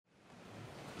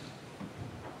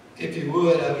If you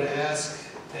would, I would ask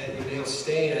that you now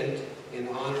stand in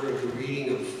honor of the reading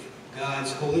of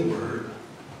God's holy word.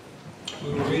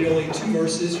 We will read only two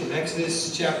verses from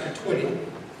Exodus chapter 20.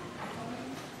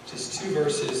 Just two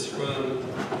verses from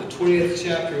the 20th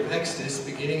chapter of Exodus,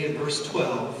 beginning in verse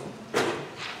 12.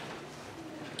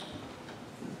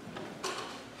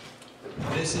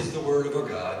 This is the word of our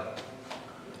God.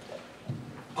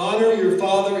 Honor your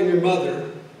father and your mother,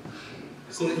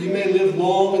 so that you may live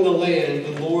long in the land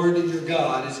the Lord your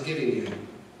God is giving you.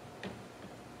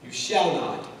 You shall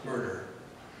not murder.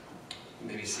 You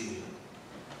may be seated.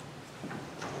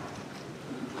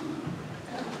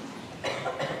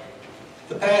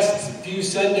 The past few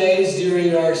Sundays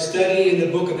during our study in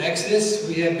the book of Exodus,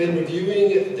 we have been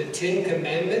reviewing the Ten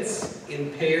Commandments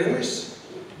in pairs.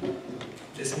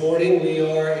 This morning we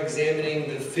are examining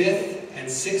the fifth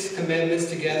and sixth commandments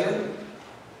together.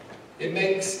 It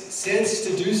makes sense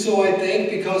to do so, I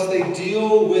think, because they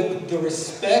deal with the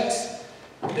respect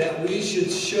that we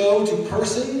should show to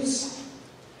persons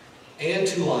and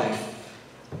to life.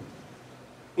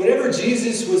 Whenever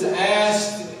Jesus was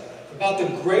asked about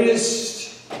the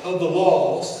greatest of the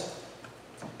laws,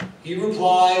 he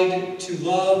replied to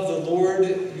love the Lord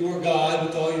your God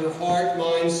with all your heart,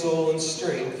 mind, soul, and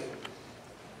strength,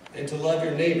 and to love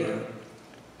your neighbor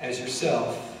as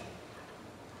yourself.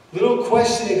 Little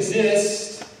question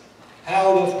exists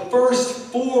how the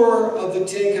first four of the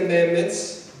Ten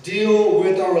Commandments deal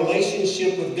with our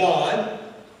relationship with God,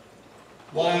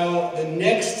 while the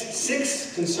next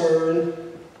six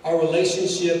concern our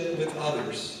relationship with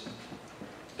others.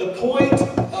 The point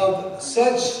of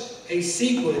such a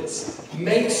sequence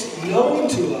makes known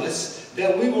to us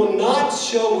that we will not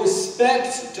show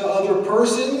respect to other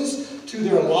persons, to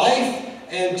their life,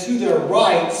 and to their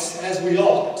rights as we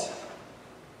ought,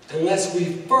 unless we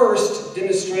first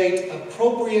demonstrate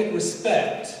appropriate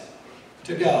respect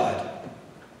to God.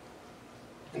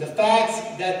 And the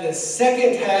fact that the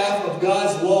second half of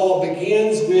God's law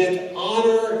begins with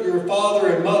honor your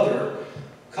father and mother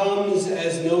comes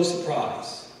as no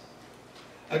surprise.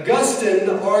 Augustine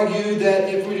argued that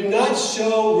if we do not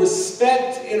show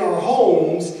respect in our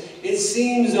homes, it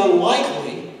seems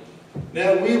unlikely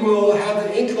that we will have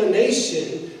the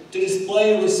inclination to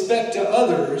display respect to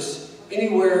others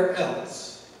anywhere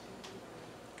else.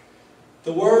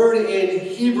 The word in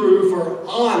Hebrew for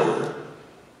honor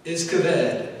is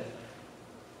kaved.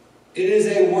 It is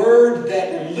a word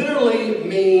that literally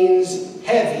means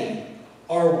heavy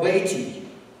or weighty.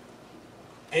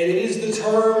 And it is the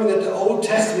term that the Old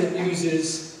Testament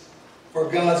uses for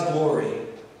God's glory.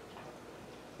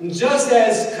 And just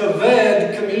as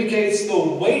kaved communicates the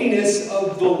weightiness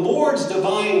of the Lord's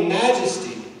divine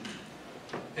majesty,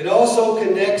 it also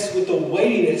connects with the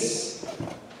weightiness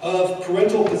of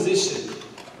parental position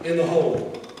in the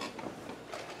home.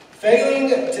 Failing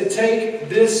to take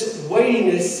this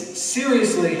weightiness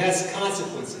seriously has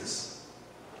consequences,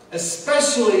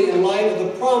 especially in light of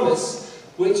the promise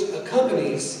which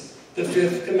accompanies the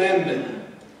fifth commandment,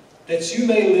 that you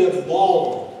may live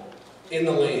long in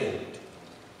the land.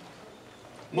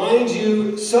 Mind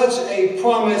you, such a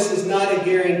promise is not a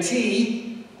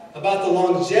guarantee about the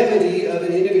longevity of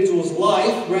an individual's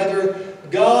life. Rather,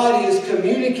 God is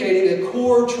communicating a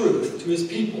core truth to his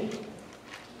people.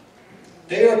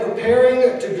 They are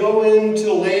preparing to go into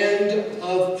a land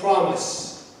of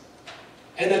promise.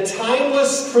 And the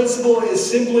timeless principle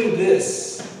is simply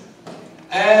this: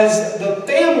 as the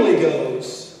family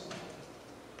goes,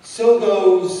 so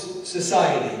goes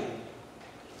society.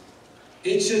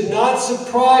 It should not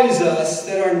surprise us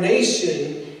that our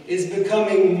nation is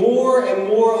becoming more and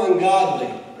more ungodly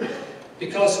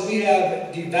because we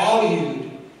have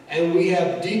devalued and we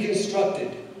have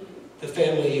deconstructed the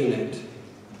family unit.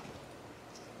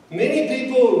 Many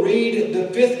people read the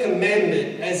fifth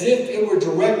commandment as if it were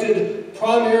directed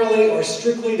primarily or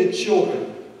strictly to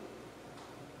children.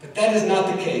 But that is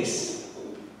not the case.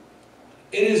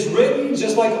 It is written,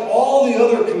 just like all the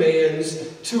other commands,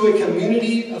 to a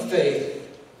community of faith.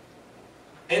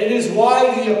 And it is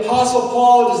why the Apostle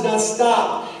Paul does not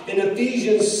stop in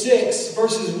Ephesians 6,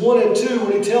 verses 1 and 2,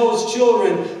 when he tells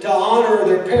children to honor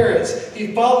their parents.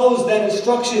 He follows that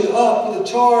instruction up with a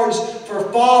charge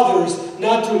for fathers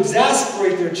not to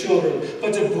exasperate their children,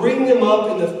 but to bring them up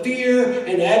in the fear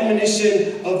and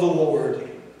admonition of the Lord.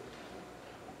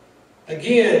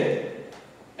 Again,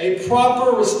 a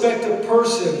proper respect of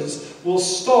persons will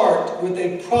start with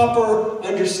a proper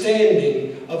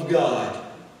understanding of God.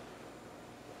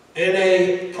 And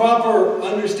a proper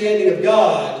understanding of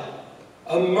God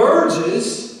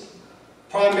emerges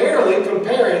primarily from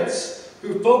parents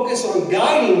who focus on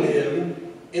guiding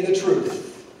them in the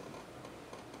truth.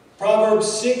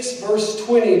 Proverbs 6 verse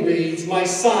 20 reads, "My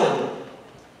son,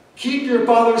 keep your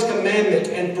father's commandment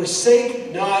and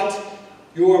forsake not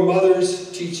your mother's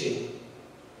teaching."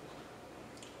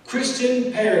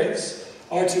 Christian parents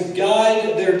are to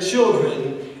guide their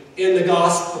children in the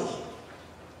gospel.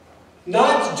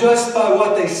 Not just by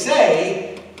what they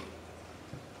say,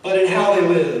 but in how they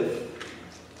live.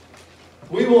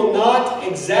 We will not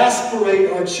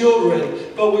exasperate our children,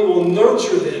 but we will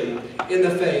nurture them in the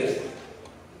faith.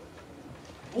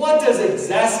 What does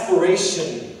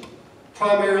exasperation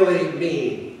primarily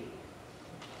mean?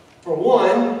 For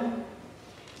one,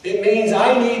 it means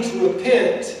I need to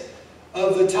repent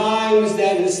of the times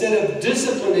that instead of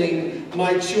disciplining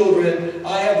my children,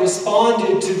 I have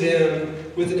responded to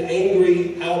them with an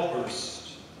angry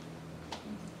outburst.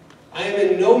 I am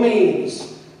in no means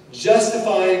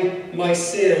justifying my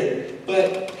sin,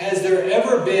 but has there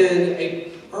ever been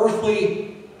an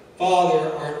earthly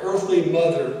father or an earthly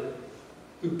mother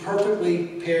who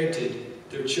perfectly parented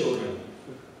their children?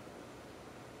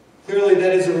 Clearly,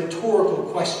 that is a rhetorical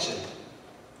question.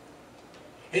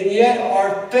 And yet,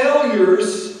 our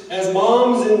failures as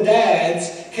moms and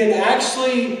dads can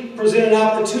actually present an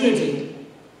opportunity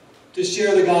to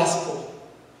share the gospel.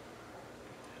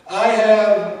 I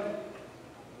have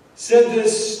said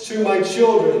this to my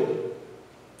children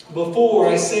before.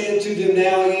 I say it to them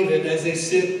now, even as they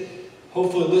sit,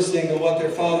 hopefully listening to what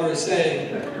their father is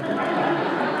saying.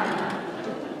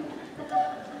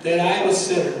 That I am a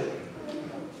sinner.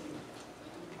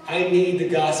 I need the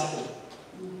gospel.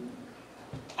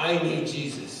 I need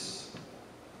Jesus.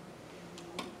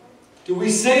 Do we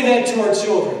say that to our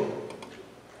children?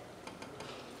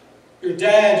 Your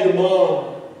dad, your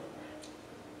mom,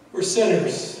 we're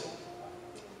sinners.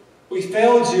 We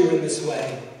failed you in this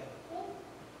way.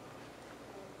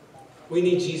 We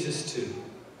need Jesus too.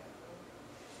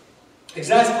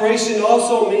 Exasperation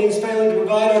also means failing to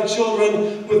provide our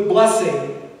children with blessing.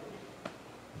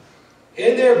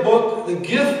 In their book, The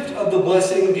Gift of the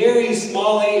Blessing, Gary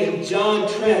Smalley and John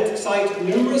Trent cite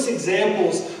numerous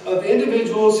examples of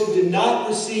individuals who did not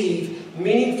receive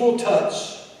meaningful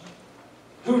touch,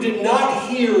 who did not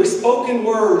hear spoken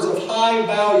words of high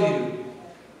value,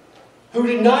 who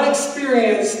did not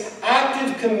experience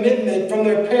active commitment from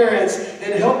their parents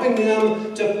in helping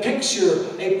them to picture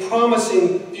a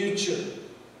promising future.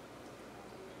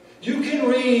 You can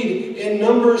read in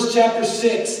Numbers chapter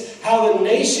 6 how the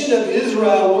nation of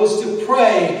Israel was to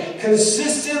pray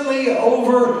consistently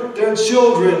over their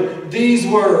children these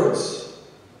words: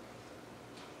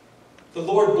 "The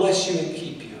Lord bless you and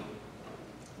keep you.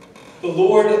 The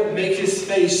Lord make his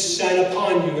face shine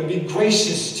upon you and be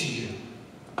gracious to you.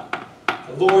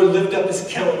 The Lord lift up his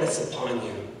countenance upon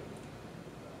you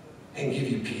and give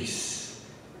you peace."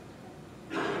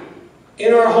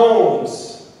 In our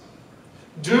homes,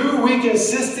 do we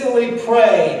consistently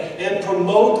pray and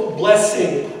promote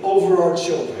blessing over our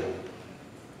children?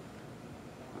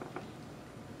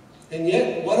 And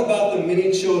yet, what about the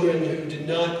many children who did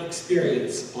not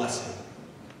experience blessing?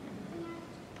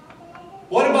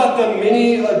 What about the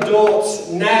many adults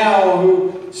now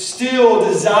who still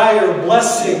desire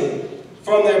blessing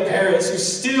from their parents, who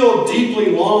still deeply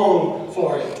long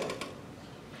for it?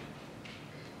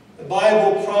 The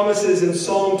Bible promises in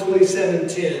Psalm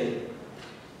 27:10,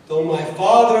 "Though my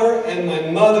father and my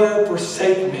mother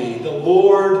forsake me, the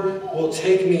Lord will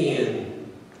take me in."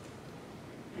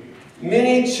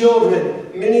 Many children,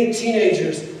 many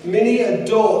teenagers, many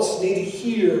adults need to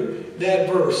hear that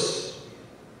verse.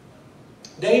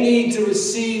 They need to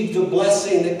receive the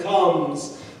blessing that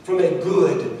comes from a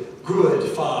good, good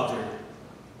Father.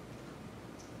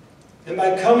 And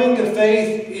by coming to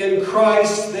faith in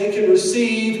Christ, they can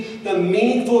receive the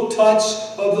meaningful touch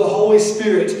of the Holy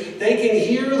Spirit. They can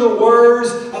hear the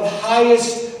words of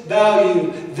highest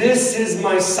value. "This is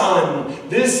my son.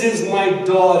 This is my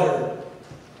daughter,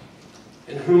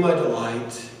 in whom I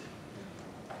delight."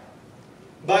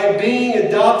 By being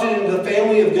adopted into the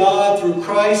family of God through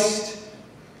Christ,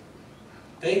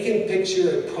 they can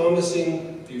picture a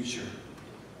promising future.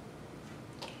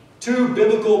 Two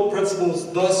biblical principles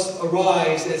thus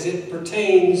arise as it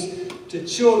pertains to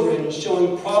children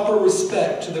showing proper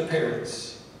respect to their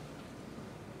parents.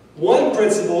 One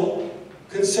principle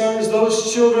concerns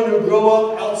those children who grow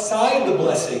up outside the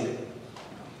blessing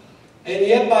and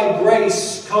yet by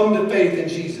grace come to faith in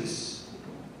Jesus.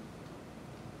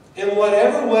 In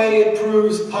whatever way it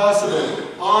proves possible,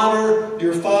 honor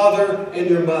your father and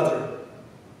your mother.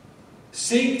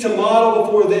 Seek to model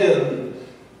before them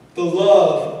the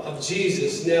love of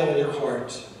Jesus now in your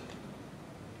heart.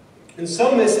 In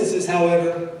some instances,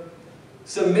 however,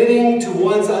 submitting to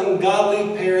one's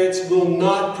ungodly parents will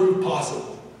not prove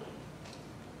possible.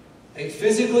 A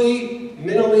physically,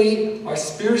 mentally, or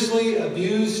spiritually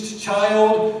abused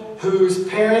child whose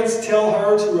parents tell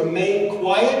her to remain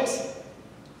quiet,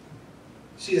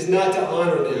 she is not to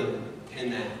honor them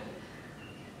in that.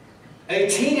 A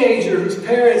teenager whose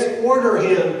parents order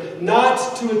him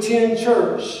not to attend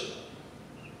church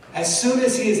as soon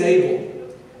as he is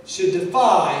able should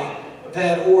defy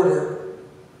that order.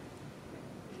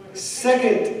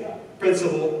 Second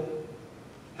principle,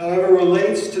 however,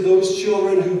 relates to those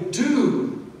children who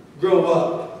do grow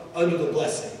up under the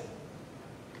blessing.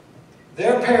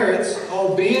 Their parents,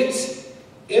 albeit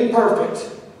imperfect,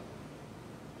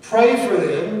 pray for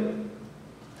them,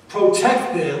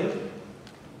 protect them,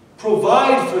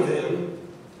 provide for them,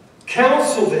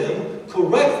 counsel them,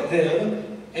 correct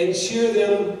them, and cheer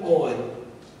them on.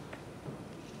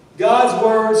 God's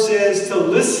Word says to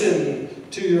listen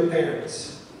to your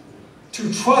parents,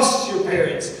 to trust your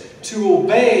parents, to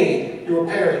obey your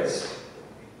parents.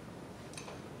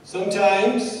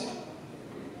 Sometimes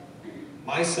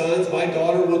my sons, my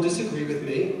daughter will disagree with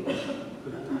me.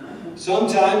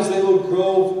 Sometimes they will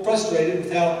grow frustrated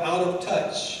with how out of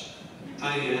touch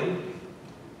I am.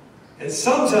 And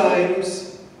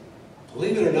sometimes,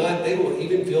 believe it or not, they will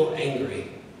even feel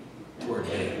angry toward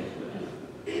me.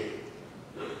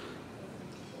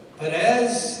 But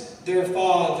as their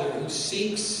father who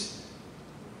seeks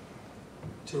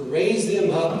to raise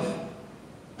them up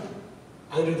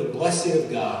under the blessing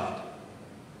of God,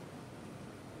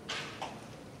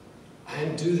 I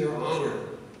am due their honor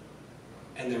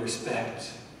and their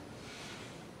respect.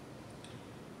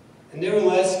 And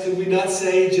nevertheless, could we not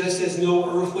say, just as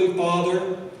no earthly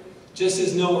father, just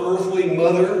as no earthly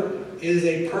mother is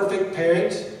a perfect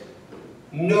parent,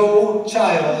 no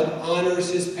child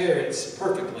honors his parents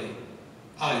perfectly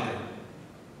either.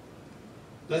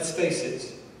 Let's face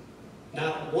it,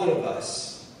 not one of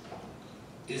us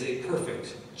is a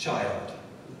perfect child.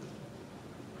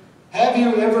 Have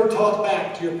you ever talked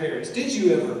back to your parents? Did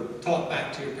you ever talk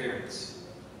back to your parents?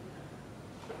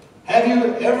 Have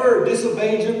you ever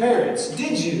disobeyed your parents?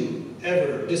 Did you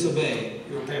ever disobey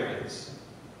your parents?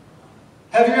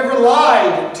 Have you ever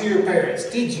lied to your parents?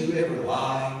 Did you ever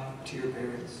lie to your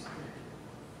parents?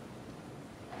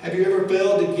 Have you ever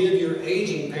failed to give your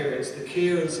aging parents the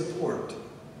care and support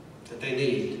that they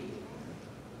need?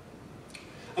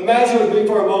 Imagine with me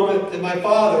for a moment that my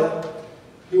father,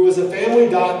 who was a family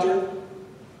doctor,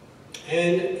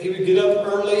 and he would get up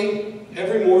early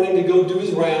every morning to go do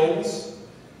his rounds,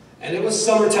 and it was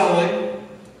summertime,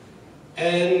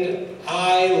 and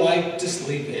I like to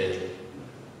sleep in.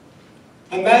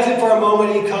 Imagine for a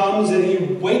moment he comes and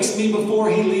he wakes me before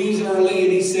he leaves early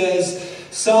and he says,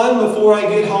 "Son, before I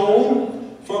get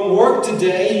home from work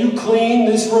today, you clean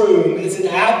this room. It's an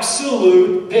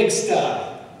absolute pigsty."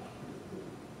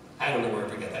 I don't know where I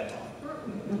forget that thought.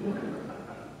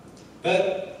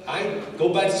 But I go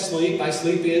back to sleep. I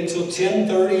sleep in till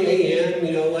 10:30 a.m.,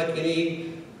 you know, like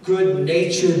any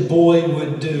good-natured boy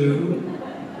would do.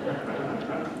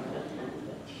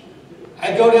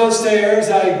 I go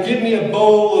downstairs, I give me a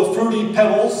bowl of Fruity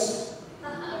Pebbles,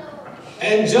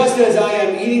 and just as I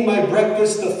am eating my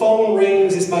breakfast, the phone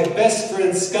rings. It's my best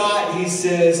friend Scott. He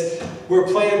says, "We're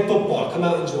playing football. Come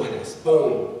out and join us."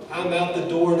 Boom. I'm out the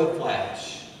door in a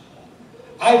flash.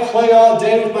 I play all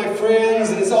day with my friends,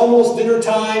 and it's almost dinner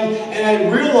time, and I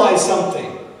realize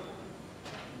something.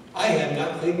 I have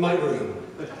not cleaned my room.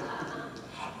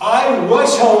 I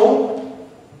rush home,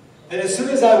 and as soon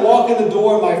as I walk in the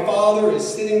door, my father is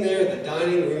sitting there at the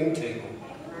dining room table.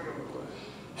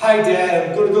 "Hi,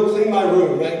 Dad, I'm going to go clean my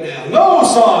room right now." "No,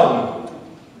 son!"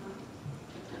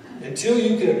 Until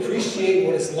you can appreciate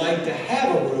what it's like to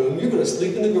have a room, you're going to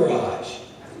sleep in the garage.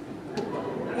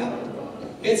 Now,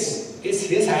 it's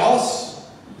his house.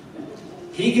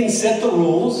 He can set the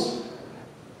rules.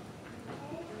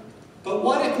 But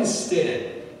what if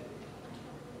instead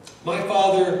my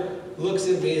father looks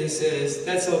at me and says,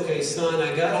 "That's okay, son,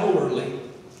 I got home early,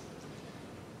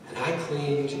 and I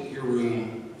cleaned your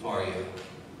room for you."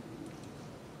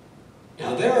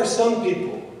 Now, there are some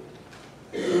people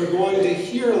who are going to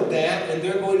hear that, and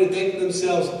they're going to think to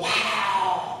themselves,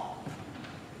 "Wow,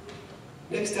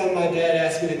 next time my dad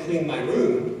asks me to clean my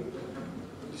room,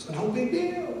 it's no big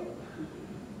deal."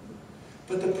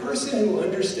 But the person who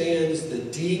understands the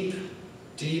deep,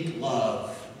 deep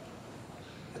love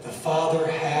that the Father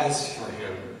has for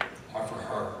him or for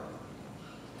her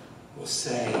will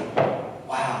say,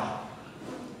 "Wow,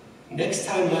 next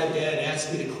time my dad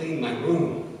asks me to clean my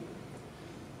room,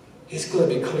 it's going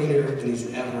to be cleaner than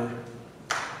he's ever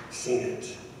seen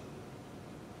it."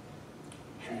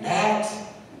 And that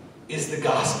is the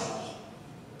gospel.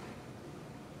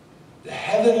 The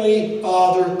Heavenly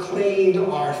Father cleaned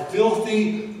our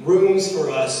filthy rooms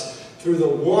for us through the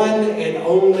one and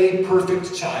only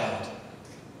perfect child.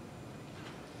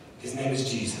 His name is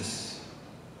Jesus.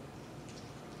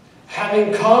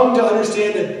 Having come to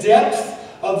understand the depth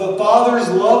of the Father's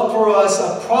love for us,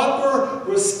 a proper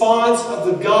response of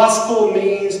the gospel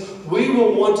means we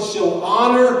will want to show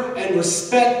honor and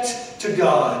respect to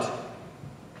God.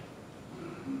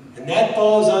 And that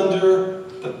falls under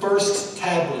the first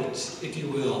tablet, if you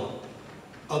will,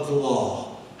 of the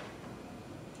law.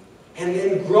 And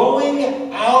then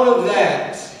growing out of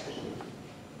that,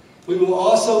 we will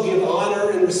also give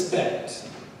honor and respect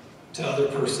to other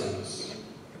persons.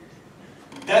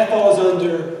 That falls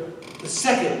under the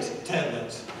second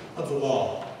tablet of the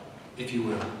law, if you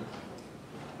will.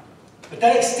 But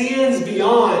that extends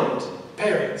beyond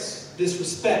parents, this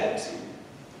respect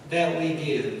that we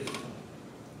give.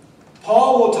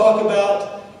 Paul will talk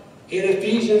about in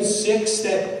Ephesians 6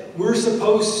 that we're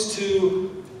supposed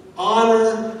to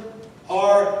honor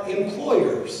our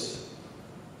employers.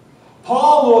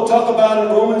 Paul will talk about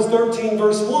in Romans 13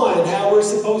 verse 1 how we're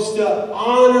supposed to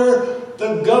honor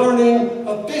the governing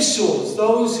officials,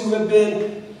 those who have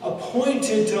been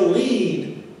appointed to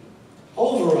lead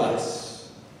over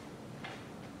us.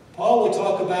 Paul will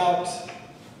talk about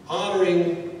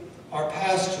honoring our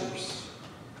pastors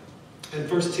in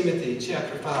 1 Timothy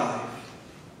chapter 5.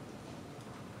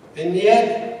 And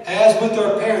yet, as with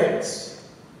our parents,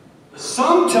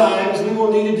 sometimes we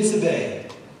will need to disobey.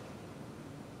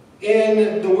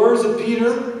 In the words of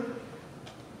Peter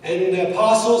and the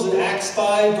apostles in Acts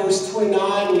 5 verse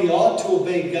 29, we ought to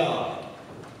obey God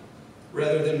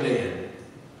rather than man.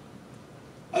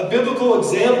 A biblical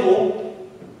example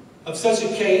of such a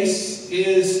case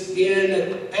is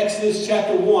in Exodus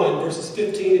chapter 1 verses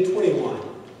 15 to 21.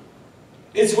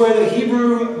 It's where the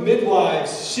Hebrew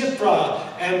midwives,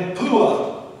 Shiphrah and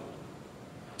Puah,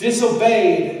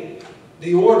 disobeyed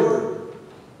the order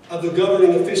of the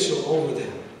governing official over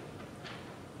them.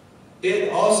 It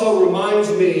also reminds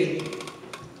me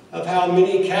of how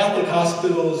many Catholic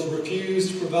hospitals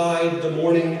refuse to provide the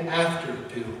morning after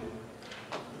pill.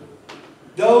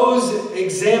 Those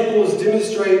examples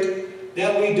demonstrate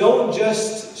that we don't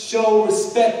just show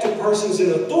respect to persons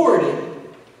in authority,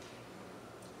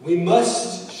 we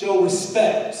must show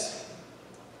respect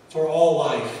for all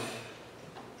life.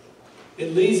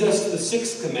 It leads us to the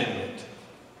sixth commandment.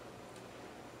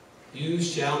 You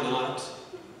shall not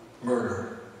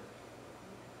murder.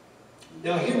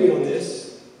 Now hear me on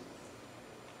this.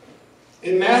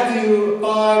 In Matthew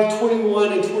 5,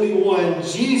 21 and 21,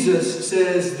 Jesus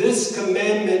says this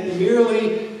commandment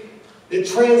it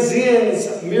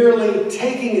transcends merely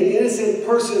taking an innocent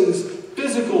person's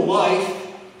physical life.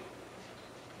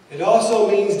 It also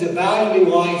means devaluing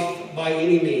life by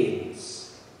any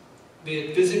means, be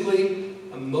it physically,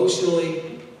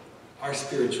 emotionally, or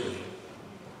spiritually.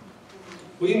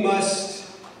 We must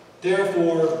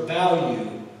therefore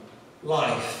value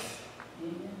life.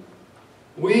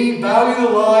 We value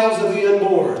the lives of the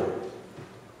unborn.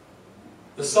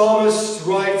 The psalmist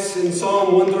writes in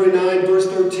Psalm 139, verse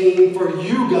 13, "For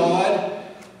you, God,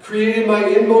 created my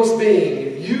inmost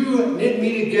being. You knit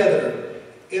me together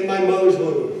in my mother's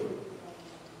womb."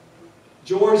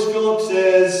 George Phillips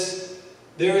says,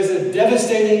 "There is a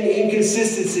devastating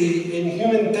inconsistency in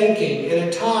human thinking, and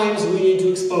at times we need to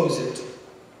expose it.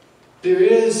 There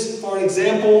is, for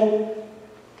example,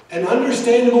 an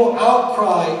understandable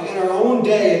outcry in our own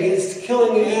day against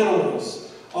killing animals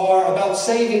or about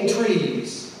saving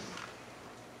trees.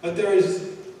 But there is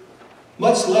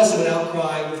much less of an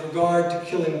outcry with regard to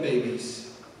killing babies.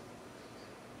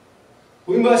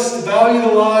 We must value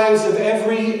the lives of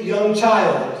every young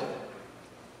child.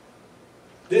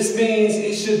 This means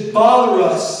it should bother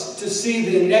us to see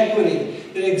the inequity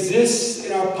that exists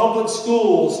in our public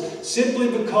schools simply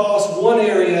because one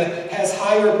area has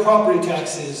higher property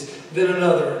taxes than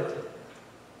another.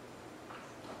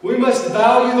 We must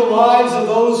value the lives of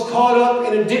those caught up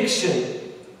in addiction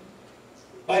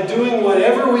by doing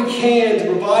whatever we can to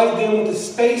provide them with the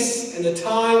space and the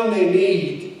time they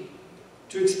need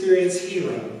to experience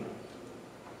healing.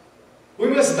 We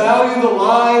must value the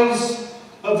lives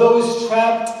of those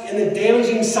trapped in the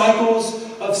damaging cycles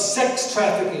of sex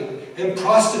trafficking and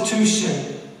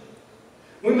prostitution.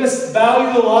 We must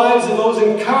value the lives of those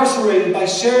incarcerated by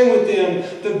sharing with them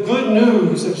the good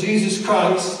news of Jesus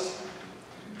Christ.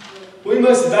 We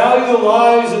must value the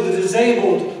lives of the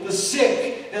disabled, the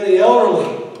sick, and the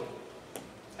elderly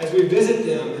as we visit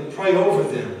them and pray over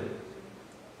them.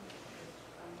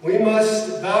 We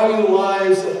must value the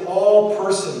lives of all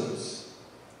persons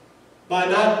by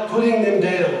not putting them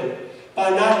down, by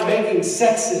not making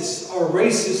sexist or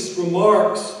racist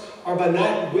remarks or by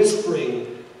not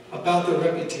whispering about their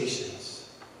reputations.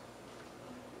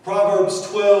 Proverbs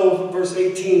 12, verse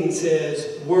 18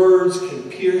 says, words can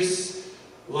pierce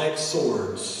like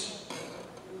swords.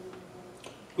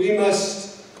 We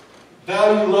must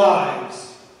value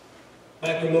lives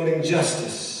by promoting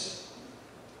justice.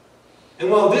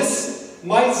 And while this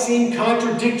might seem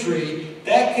contradictory,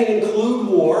 that can include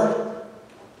war,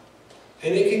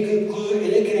 and it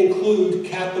can include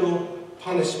capital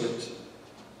punishment.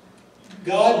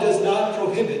 God does not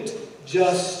prohibit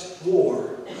just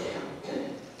war.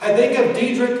 I think of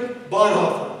Dietrich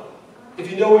Bonhoeffer.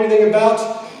 If you know anything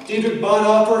about Dietrich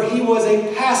Bonhoeffer, he was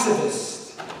a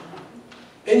pacifist.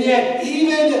 And yet,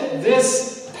 even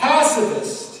this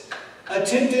pacifist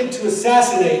attempted to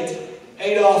assassinate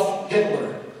Adolf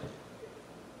Hitler.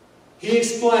 He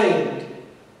explained,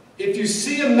 if you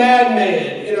see a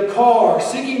madman in a car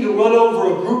seeking to run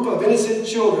over a group of innocent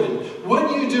children,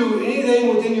 wouldn't you do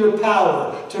anything within your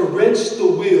power to wrench the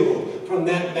wheel from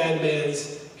that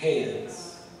madman's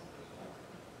hands?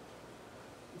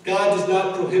 God does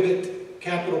not prohibit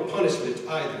capital punishment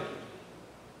either.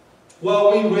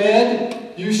 While we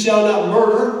read, you shall not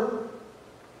murder,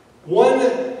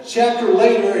 one chapter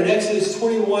later in Exodus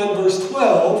 21 verse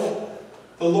 12,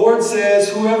 the Lord says,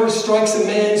 whoever strikes a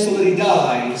man so that he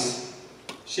dies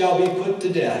shall be put to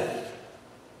death.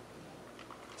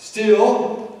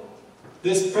 Still,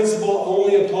 this principle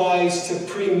only applies to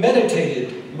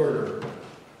premeditated murder,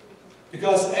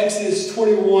 because Exodus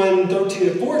 21, 13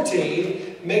 and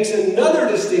 14 makes another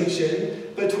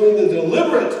distinction between the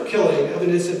deliberate killing of an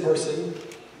innocent person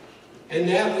and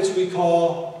that which we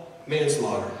call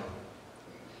manslaughter.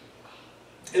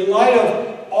 In light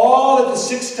of all that the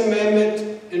Sixth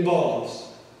Commandment involves,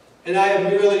 and I have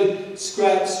merely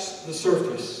scratched the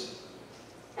surface,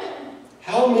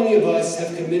 how many of us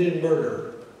have committed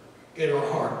murder in our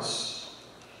hearts?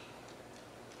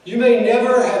 You may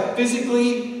never have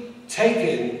physically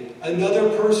taken another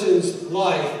person's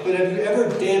life, but have you ever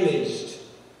damaged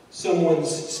someone's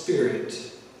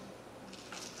spirit?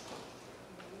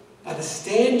 By the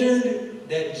standard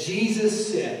that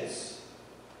Jesus sets,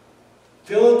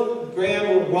 Philip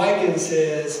Graham Ryken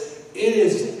says, it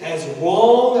is as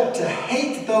wrong to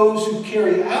hate those who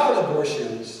carry out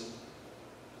abortions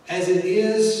as it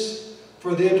is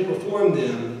for them to perform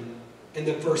them in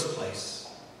the first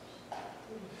place.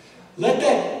 Let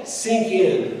that sink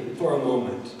in for a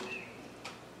moment.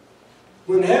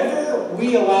 Whenever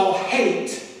we allow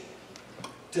hate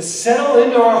to settle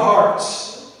into our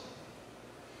hearts,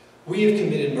 we have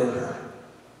committed murder.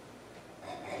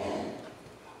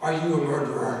 Are you a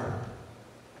murderer?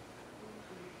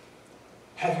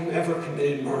 Have you ever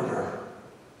committed murder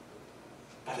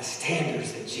by the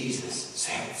standards that Jesus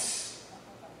sets?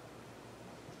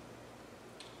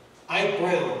 Ike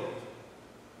Brown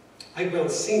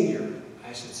Sr.,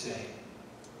 I should say,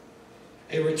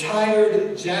 a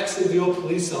retired Jacksonville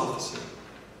police officer,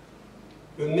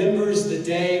 remembers the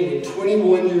day when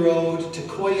 21-year-old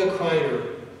Takoya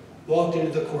Kreiner walked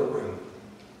into the courtroom.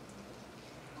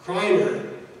 Kreiner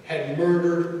had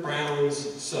murdered Brown's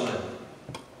son.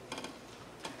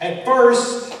 At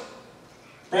first,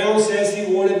 Brown says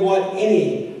he wanted what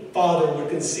any father would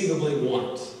conceivably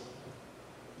want: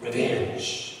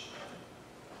 revenge.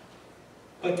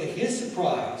 But to his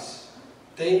surprise,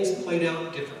 things played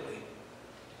out differently.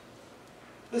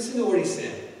 Listen to what he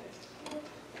said.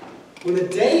 When the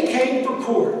day came for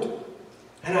court,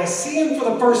 and I see him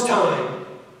for the first time,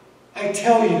 I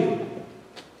tell you,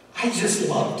 I just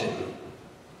loved him.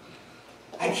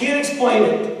 I can't explain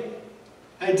it.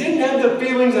 I didn't have the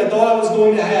feelings I thought I was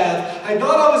going to have. I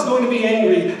thought I was going to be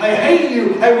angry. I hate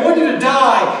you. I want you to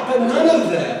die. But none of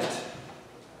that.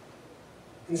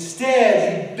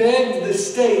 Instead, he begged the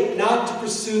state not to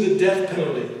pursue the death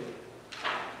penalty.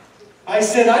 I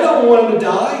said, I don't want him to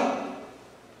die.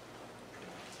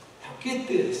 Now get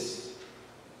this.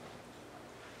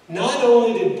 Not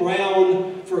only did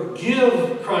Brown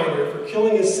forgive Kreiner for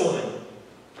killing his son,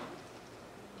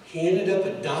 he ended up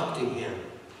adopting him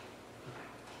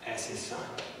as his son.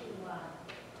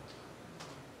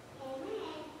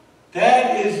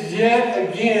 That is yet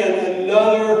again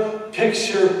another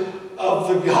picture of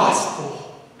the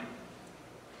gospel.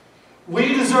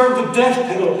 We deserve the death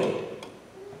penalty.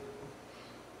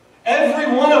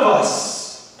 Every one of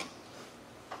us.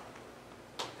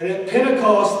 And at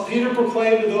Pentecost, Peter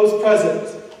proclaimed to those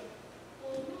present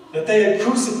that they had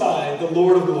crucified the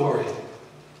Lord of glory.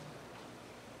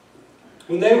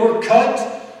 When they were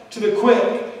cut to the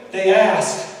quick, they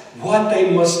asked what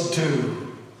they must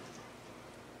do.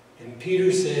 And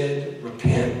Peter said,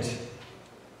 repent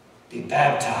be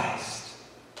baptized,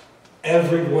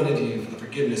 every one of you, for the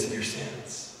forgiveness of your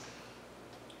sins.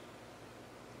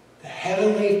 The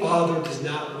Heavenly Father does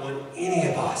not want any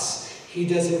of us. He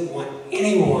doesn't want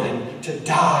anyone to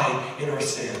die in our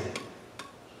sin.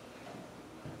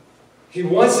 He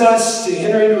wants us to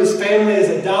enter into His family as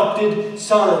adopted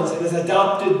sons and as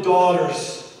adopted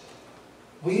daughters.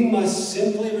 We must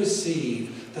simply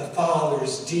receive the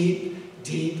Father's deep,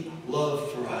 deep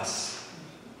love for us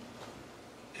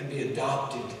and be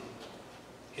adopted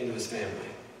into His family.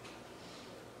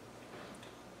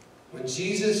 When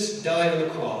Jesus died on the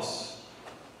cross,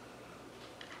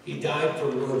 He died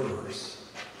for murderers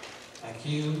like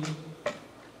you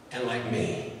and like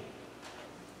me.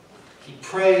 He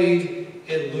prayed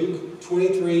in Luke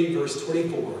 23, verse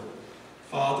 24,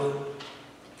 Father,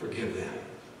 forgive them.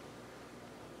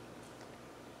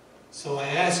 So I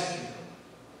ask you,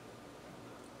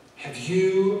 have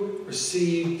you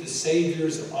received the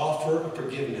Savior's offer of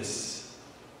forgiveness?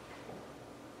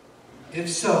 If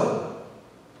so,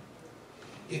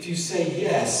 if you say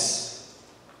yes,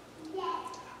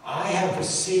 I have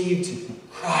received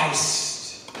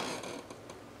Christ,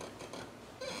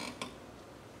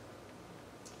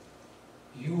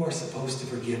 you are supposed to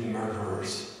forgive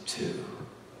murderers too.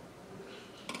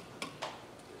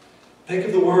 Think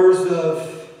of the words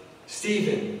of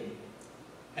Stephen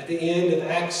at the end of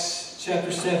Acts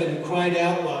chapter 7, who cried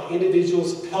out while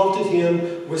individuals pelted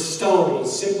him with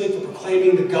stones simply for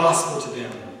proclaiming the gospel to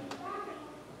them.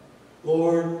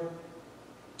 Lord,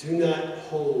 do not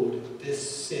hold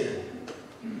this sin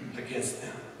against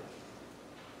them.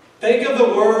 Think of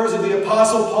the words of the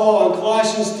Apostle Paul in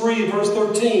Colossians 3, verse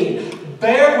 13.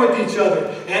 Bear with each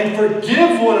other and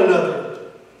forgive one another.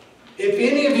 If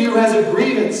any of you has a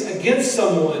grievance against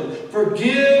someone,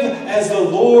 forgive as the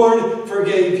Lord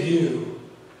forgave you.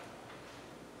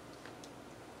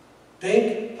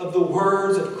 Think of the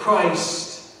words of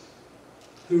Christ,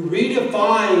 who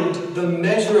redefined the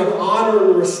measure of honor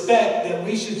and respect that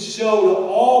we should show to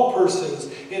all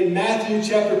persons in Matthew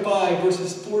chapter 5,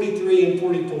 verses 43 and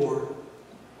 44.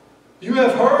 You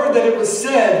have heard that it was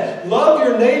said, love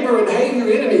your neighbor and hate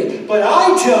your enemy. But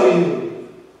I tell you,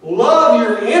 love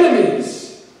your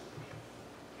enemies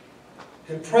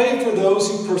and pray for those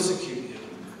who persecute you.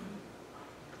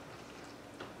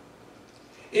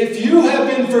 If you have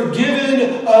been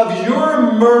forgiven of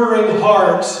your murdering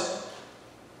heart,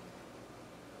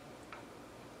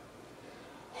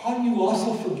 ought you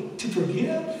also to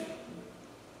forgive?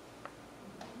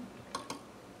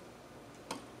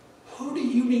 Who do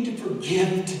you need to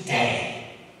forgive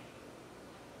today?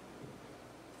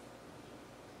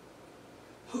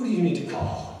 Who do you need to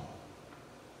call?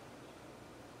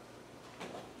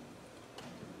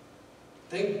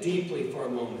 Think deeply for a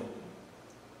moment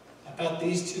about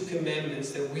these two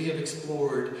commandments that we have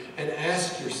explored and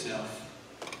ask yourself,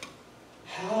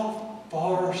 how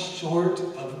far short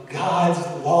of God's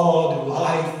law do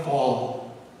I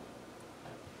fall?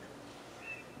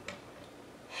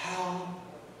 How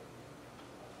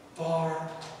far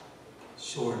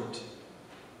short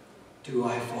do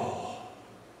I fall?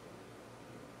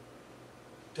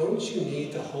 Don't you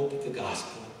need the hope of the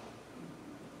gospel?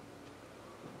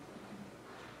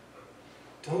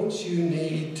 Don't you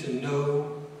need to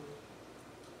know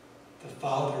the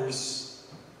Father's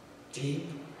deep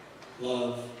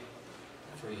love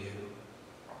for you?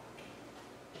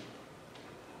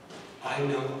 I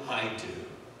know I do.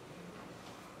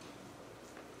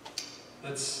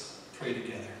 Let's pray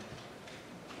together.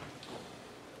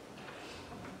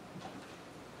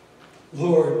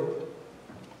 Lord,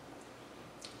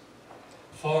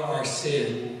 for our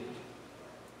sin,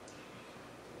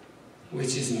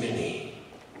 which is many,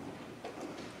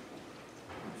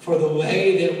 for the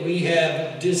way that we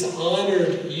have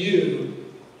dishonored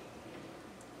you,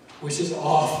 which is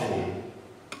often,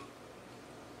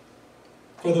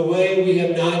 for the way we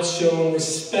have not shown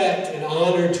respect and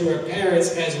honor to our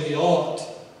parents as we ought,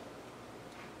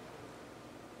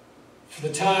 for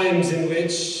the times in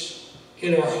which,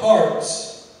 in our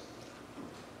hearts,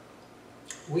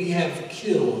 we have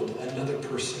killed another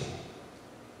person,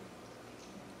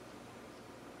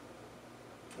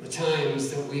 for the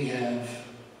times that we have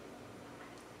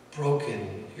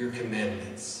broken your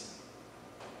commandments.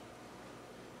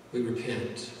 We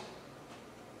repent.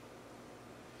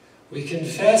 We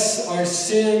confess our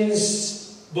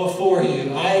sins before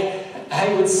you.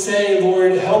 I would say,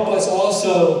 Lord, help us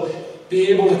also be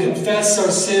able to confess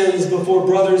our sins before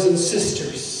brothers and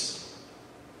sisters,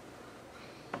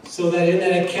 so that in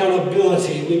that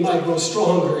accountability we might grow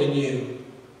stronger in you.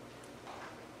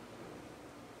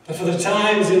 But for the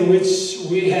times in which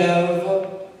we have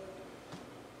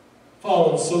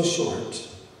fallen so short.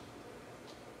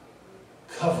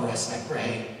 Cover us, I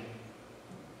pray,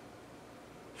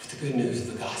 with the good news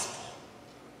of the gospel.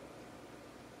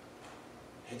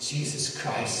 That Jesus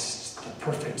Christ, the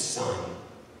perfect Son,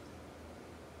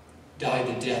 died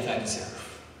the death I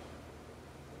deserve,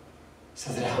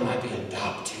 so that I might be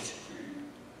adopted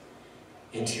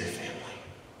into your family.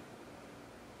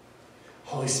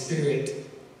 Holy Spirit,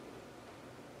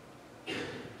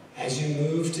 as you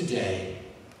move today,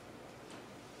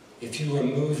 if you are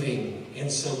moving in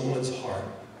someone's heart,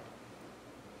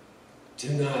 do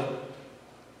not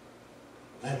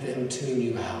let them tune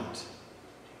you out,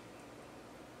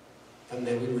 but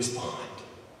may we respond.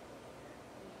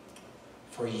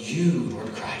 For you, Lord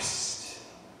Christ,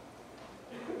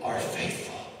 are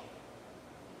faithful.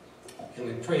 And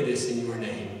we pray this in your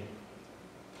name.